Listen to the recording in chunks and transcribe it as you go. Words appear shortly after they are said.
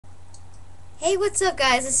Hey, what's up,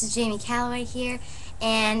 guys? This is Jamie Calloway here,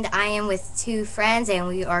 and I am with two friends, and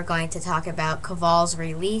we are going to talk about Kaval's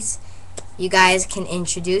release. You guys can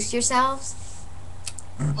introduce yourselves.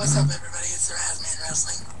 What's up, everybody? It's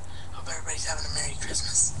TheRazManWrestling. Hope everybody's having a Merry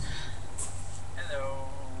Christmas. Hello,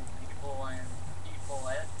 people and people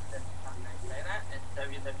at how can I say that? It's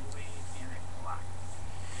WWE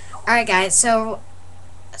TNA4lyfe. All right, guys. So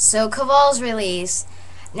Kaval's release.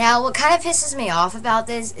 Now, what kind of pisses me off about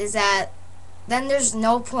this is that then there's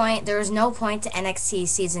no point. There was no point to NXT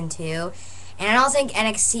season 2, and I don't think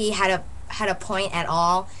NXT had a point at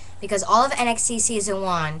all because all of NXT season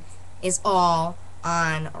 1 is all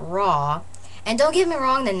on Raw. And don't get me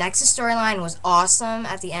wrong, the Nexus storyline was awesome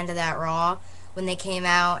at the end of that Raw when they came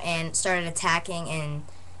out and started attacking and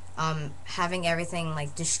having everything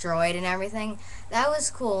like destroyed and everything. That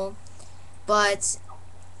was cool, but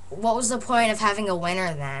what was the point of having a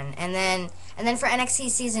winner then? And then for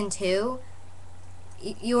NXT season 2,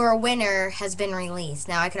 your winner has been released.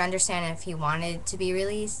 Now I could understand if he wanted to be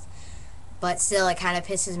released, but still it kind of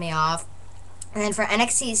pisses me off. And then for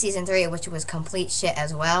NXT season 3, which was complete shit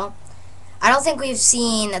as well, I don't think we've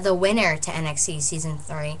seen the winner to NXT season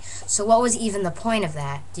 3. So what was even the point of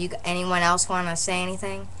that? Do you anyone else want to say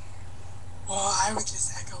anything? Well, I would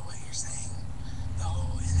just echo what you're saying. The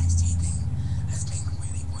whole NXT thing has been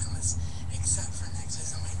completely pointless, except for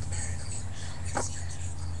Nexus and Wade Barrett. I mean, we've seen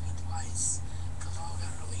Kate maybe twice. Kaval got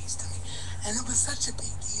released. And it was such a big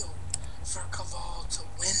deal for Kaval to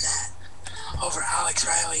win that over Alex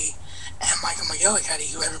Riley and Michael McGillicuddy,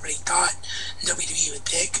 who everybody thought WWE would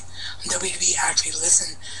pick. WWE actually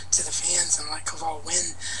listened to the fans and let Kaval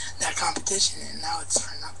win that competition, and now it's for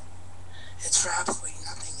nothing. It's for absolutely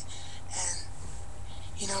nothing. And,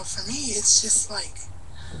 for me, it's just like,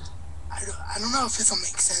 I don't know if this will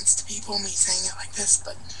make sense to people, me saying it like this,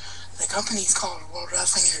 but the company's called World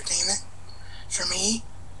Wrestling Entertainment. For me,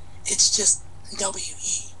 it's just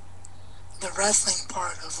WE. The wrestling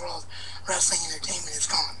part of World Wrestling Entertainment is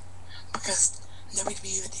gone. Because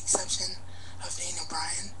WWE, with the exception of Daniel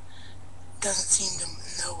Bryan, doesn't seem to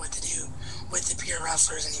know what to do with the pure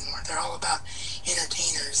wrestlers anymore. They're all about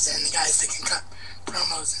entertainers and the guys that can cut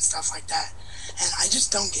promos and stuff like that. And I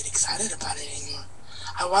just don't get excited about it anymore.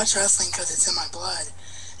 I watch wrestling because it's in my blood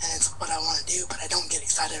and it's what I want to do, but I don't get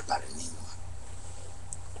excited about it anymore.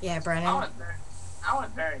 Yeah, I Brennan. was very, I was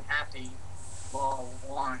very happy Ball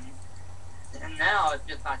won, and now it's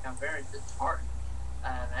just like I'm very disheartened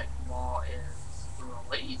that Ball is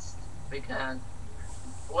released because,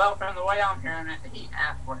 well, from the way I'm hearing it, he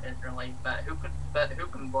asked for his release, but who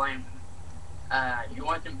can blame him? He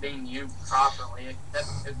wasn't being used properly, except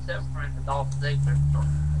for in the Dolph Ziggler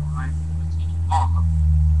storyline, which he off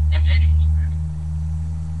and made it.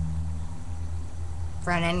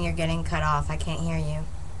 Brennan, you're getting cut off. I can't hear you.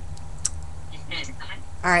 You can't hear me.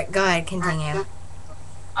 All right, go ahead. Continue.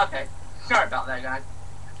 Okay, sorry about that, guys.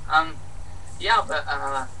 Yeah, but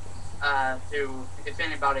to if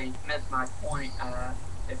anybody missed my point,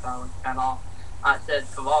 if I was cut off, I said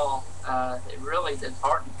Kaval. It really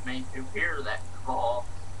disheartens me to hear that Kaval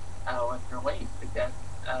was released because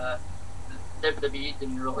WWE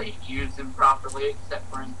didn't really use him properly,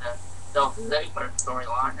 except for in the Dolph Ziggler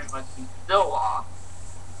storyline, in which he still lost.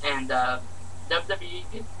 And WWE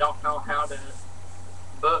just don't know how to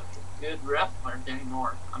book good wrestlers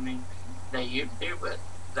anymore. I mean, they used to, but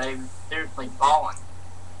they've seriously fallen.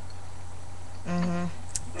 Mhm.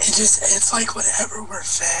 It's like whatever we're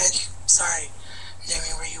fed. Sorry,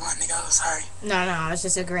 Jamie, where you wanting to go? Sorry. No, I was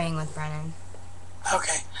just agreeing with Brennan.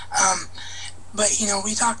 Okay. But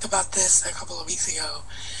we talked about this a couple of weeks ago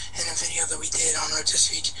in a video that we did on Road to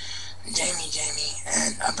Street Jamie,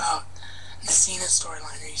 and about the Cena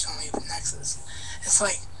storyline recently with Nexus. It's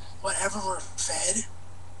like whatever we're fed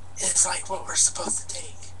is like what we're supposed to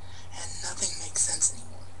take, and nothing makes sense anymore.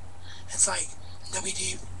 It's like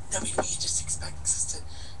WWE just expects us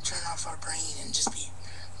to turn off our brain and just be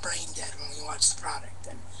brain dead when we watch the product,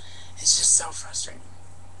 and it's just so frustrating.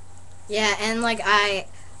 Yeah, and like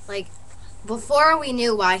before we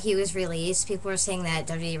knew why he was released, people were saying that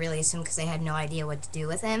WWE released him because they had no idea what to do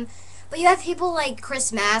with him. But you have people like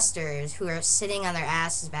Chris Masters who are sitting on their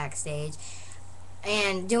asses backstage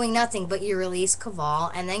and doing nothing, but you release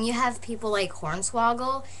Kaval, and then you have people like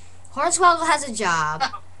Hornswoggle. Hornswoggle has a job.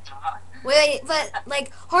 Wait, but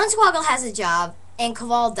like Hornswoggle has a job and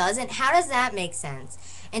Kaval doesn't. How does that make sense?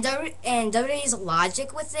 And WWE's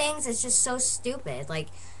logic with things is just so stupid. Like,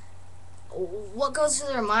 what goes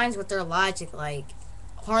through their minds with their logic? Like,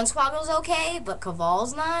 Hornswoggle's okay, but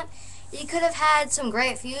Kaval's not. You could have had some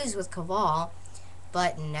great feuds with Kaval,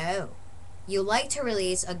 but no. You like to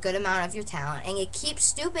release a good amount of your talent, and you keep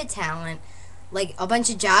stupid talent like a bunch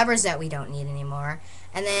of jobbers that we don't need anymore,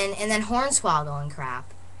 and then Hornswoggle and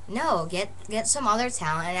crap. No, get some other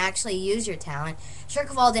talent and actually use your talent. Sure,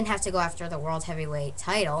 Kaval didn't have to go after the world heavyweight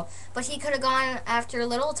title, but he could have gone after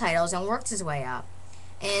little titles and worked his way up,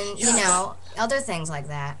 and Yeah, other things like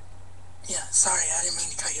that. yeah. Sorry, I didn't mean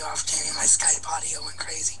to cut you off, Jamie. My Skype audio went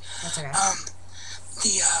crazy. That's okay.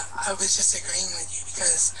 I was just agreeing with you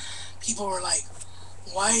because people were like,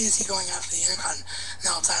 why is he going after the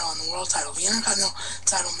Intercontinental title and the World title? The Intercontinental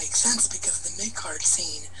title makes sense because the mid-card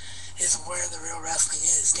scene is where the real wrestling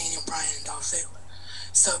is, Daniel Bryan and Dolph Ziggler.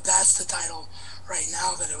 So that's the title right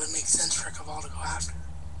now that it would make sense for Kaval to go after.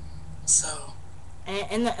 So...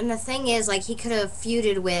 And the thing is, like, he could have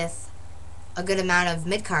feuded with a good amount of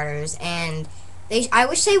mid-carders, and I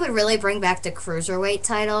wish they would really bring back the Cruiserweight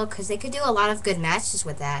title, because they could do a lot of good matches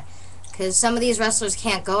with that. Because some of these wrestlers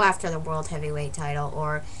can't go after the World Heavyweight title,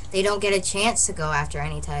 or they don't get a chance to go after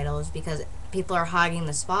any titles because people are hogging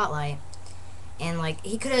the spotlight. And, like,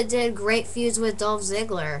 he could have did great feuds with Dolph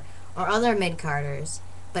Ziggler or other mid-carders.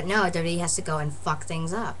 But no, WWE has to go and fuck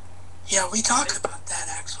things up. Yeah, we talked about that,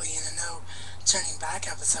 actually, in a No Turning Back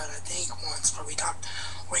episode, I think, once,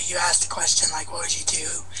 where you asked the question, like, what would you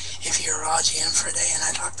do if you were Raw GM for a day? And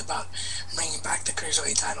I talked about bringing back the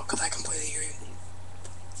Cruiserweight title, because I completely agree with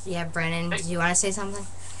you. Yeah, Brennan, do you want to say something?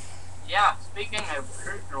 Yeah, speaking of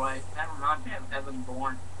Cruiserweight, that reminds me of Evan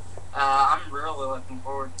Bourne. I'm really looking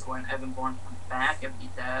forward to when Evan Bourne comes back, if he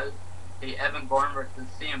does. The Evan Bourne versus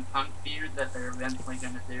CM Punk feud that they're eventually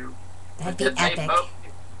going to do. That'd be Because epic.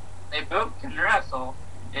 They both can wrestle,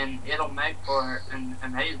 and it'll make for an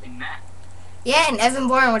amazing match. Yeah, and Evan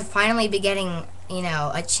Bourne would finally be getting,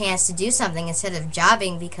 a chance to do something instead of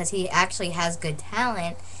jobbing because he actually has good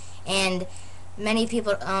talent. And many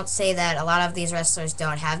people don't say that a lot of these wrestlers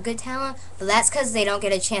don't have good talent, but that's because they don't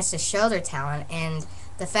get a chance to show their talent. And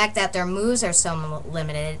the fact that their moves are so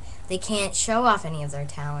limited, they can't show off any of their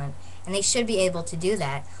talent. And they should be able to do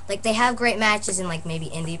that. Like, they have great matches in, like, maybe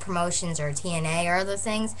indie promotions or TNA or other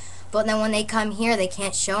things, but then when they come here, they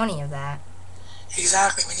can't show any of that.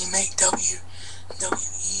 Exactly. When you make WWE,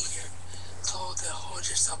 you're told to hold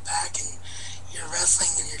yourself back, and your wrestling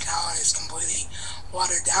and your talent is completely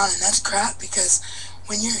watered down, and that's crap because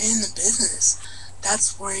when you're in the business,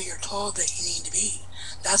 that's where you're told that you need to be.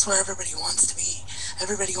 That's where everybody wants to be.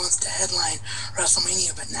 Everybody wants to headline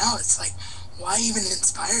WrestleMania, but now it's like, why even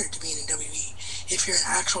inspire to be in WWE? If you're an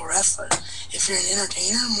actual wrestler, if you're an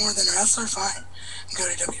entertainer more than a wrestler, fine, go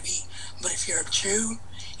to WWE. But if you're a true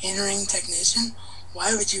in-ring technician,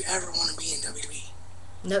 why would you ever want to be in WWE?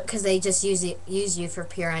 No, because they just use you for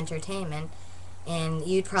pure entertainment, and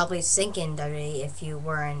you'd probably sink in WWE if you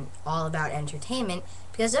weren't all about entertainment,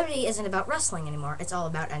 because WWE isn't about wrestling anymore. It's all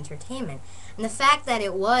about entertainment. And the fact that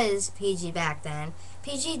it was PG back then,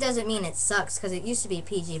 PG doesn't mean it sucks, because it used to be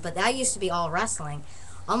PG, but that used to be all wrestling.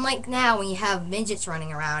 Unlike now, when you have midgets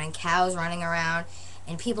running around and cows running around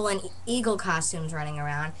and people in eagle costumes running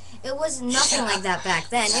around, it was nothing like that back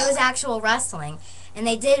then. It was actual wrestling, and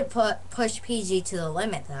they did push PG to the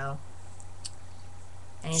limit, though.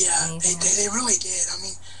 They really did. I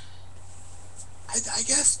mean, I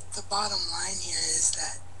guess the bottom line here is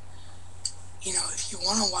that, if you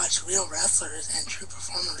want to watch real wrestlers and true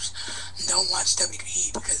performers, don't watch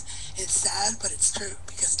WWE, because it's sad, but it's true,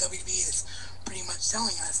 because WWE is pretty much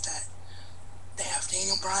telling us that they have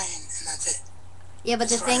Daniel Bryan, and that's it. Yeah, but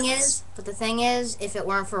the thing is, if it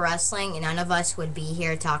weren't for wrestling, none of us would be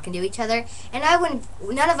here talking to each other, and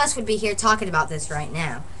none of us would be here talking about this right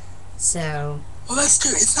now. So. Well, that's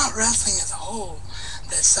true. It's not wrestling as a whole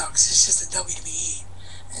that sucks. It's just the WWE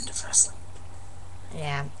end of wrestling.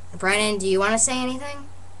 Yeah. Brennan, do you want to say anything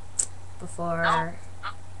before? No,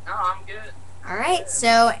 I'm good. All right.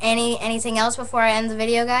 So, anything else before I end the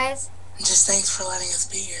video, guys? Just thanks for letting us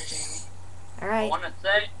be here, Jamie. All right. I want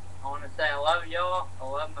to say I love y'all. I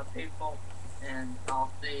love my people, and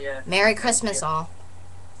I'll see you. Merry Christmas, all.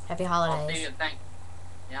 Happy holidays. I'll see you.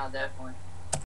 Yeah, definitely.